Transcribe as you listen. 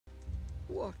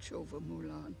Watch over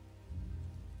Mulan.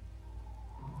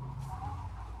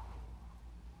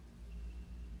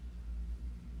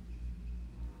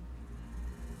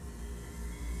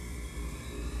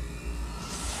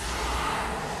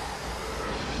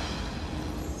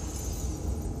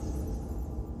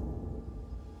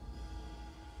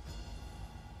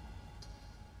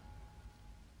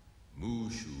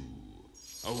 Mushu,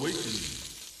 Awaken!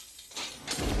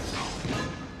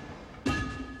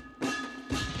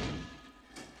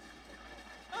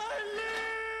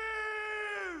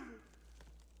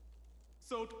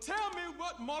 So tell me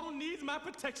what mortal needs my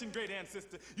protection, great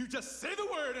ancestor. You just say the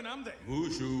word and I'm there.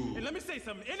 Mushu! And let me say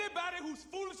something. Anybody who's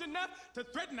foolish enough to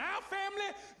threaten our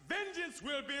family, vengeance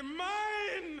will be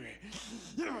mine!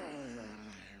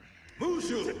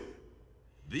 Mushu!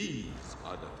 These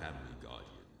are the family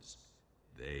guardians.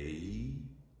 They...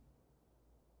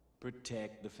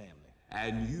 protect the family.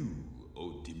 And you,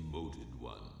 O demoted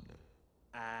one.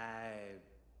 I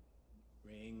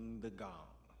ring the gong.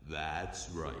 That's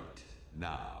right.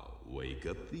 Now, wake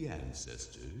up the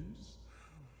ancestors.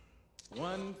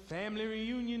 One family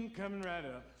reunion coming right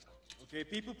up. Okay,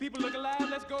 people, look alive.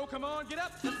 Let's go. Come on, get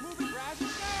up. Let's move it. Rise and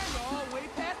shine. You're all way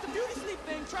past the beauty sleep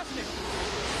thing. Trust me.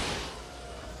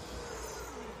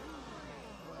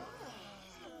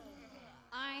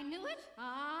 I knew it.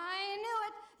 I knew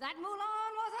it. That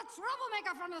Mulan was a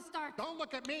troublemaker from the start. Don't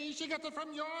look at me. She gets it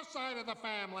from your side of the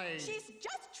family. She's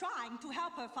just trying to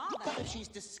help her father. But if she's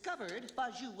discovered,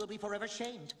 Baju will be forever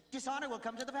shamed. Dishonor will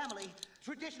come to the family.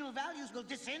 Traditional values will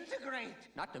disintegrate.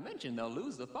 Not to mention they'll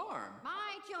lose the farm.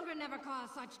 My children never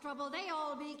caused such trouble. They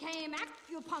all became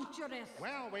acupuncturists.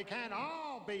 Well, we can't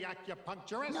all be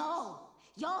acupuncturists. No.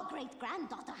 Your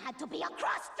great-granddaughter had to be a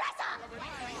cross-dresser!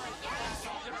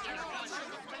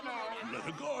 Let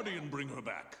a guardian bring her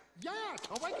back. Yes,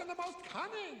 awaken the most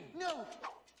cunning. No,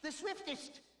 the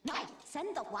swiftest. No,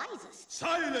 send the wisest.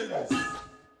 Silence!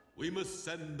 We must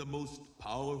send the most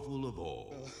powerful of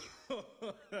all.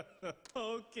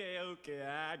 Okay,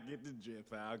 I get the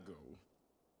drift. I'll go.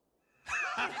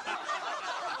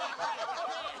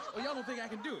 Oh, y'all don't think I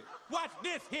can do it? Watch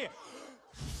this here.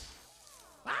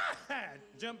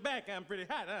 Jump back, I'm pretty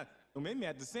hot, huh? Don't make me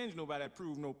have to singe nobody that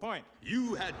proved no point.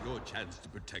 You had your chance to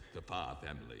protect the Fa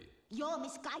family. Your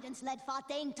misguidance led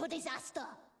Fa-Dane to disaster.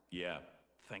 Yeah,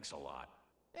 thanks a lot.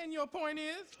 And your point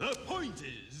is? The point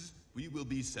is, we will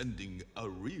be sending a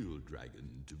real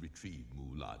dragon to retrieve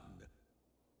Mulan.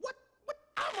 What?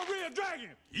 I'm a real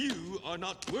dragon! You are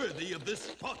not worthy of this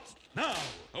spot. Now,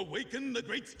 awaken the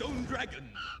great stone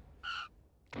dragon.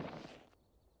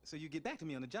 So you get back to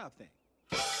me on the job thing.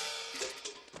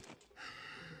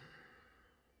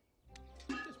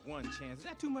 Just one chance. Is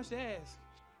that too much to ask?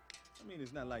 I mean,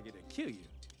 it's not like it'll kill you.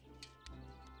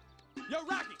 Yo,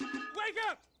 Rocky, wake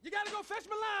up! You gotta go fetch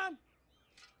Mulan!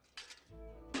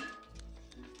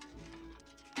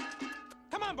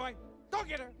 Come on, boy. Go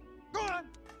get her. Go on.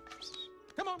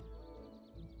 Come on.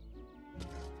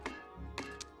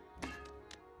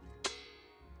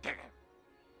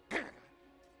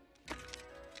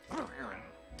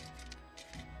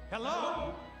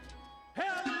 Hello?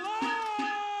 Hello?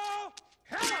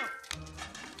 Hello?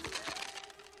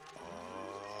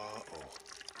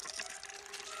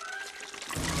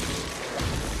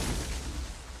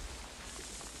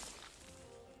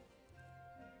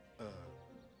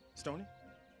 Stony?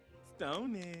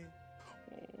 Stony.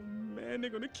 Oh, man, they're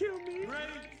gonna kill me.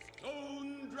 Great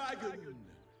stone dragon,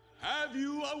 have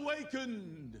you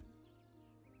awakened?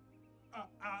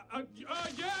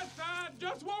 Yes, I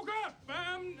just woke up.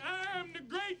 I am the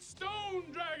great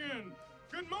stone dragon.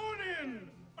 Good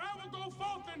morning. I will go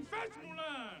forth and fetch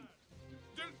Mulan.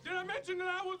 Did I mention that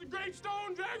I was the great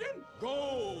stone dragon?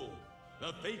 Go!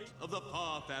 The fate of the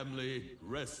Fa family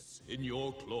rests in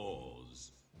your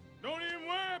claws. Don't even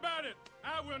worry about it.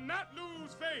 I will not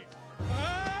lose faith.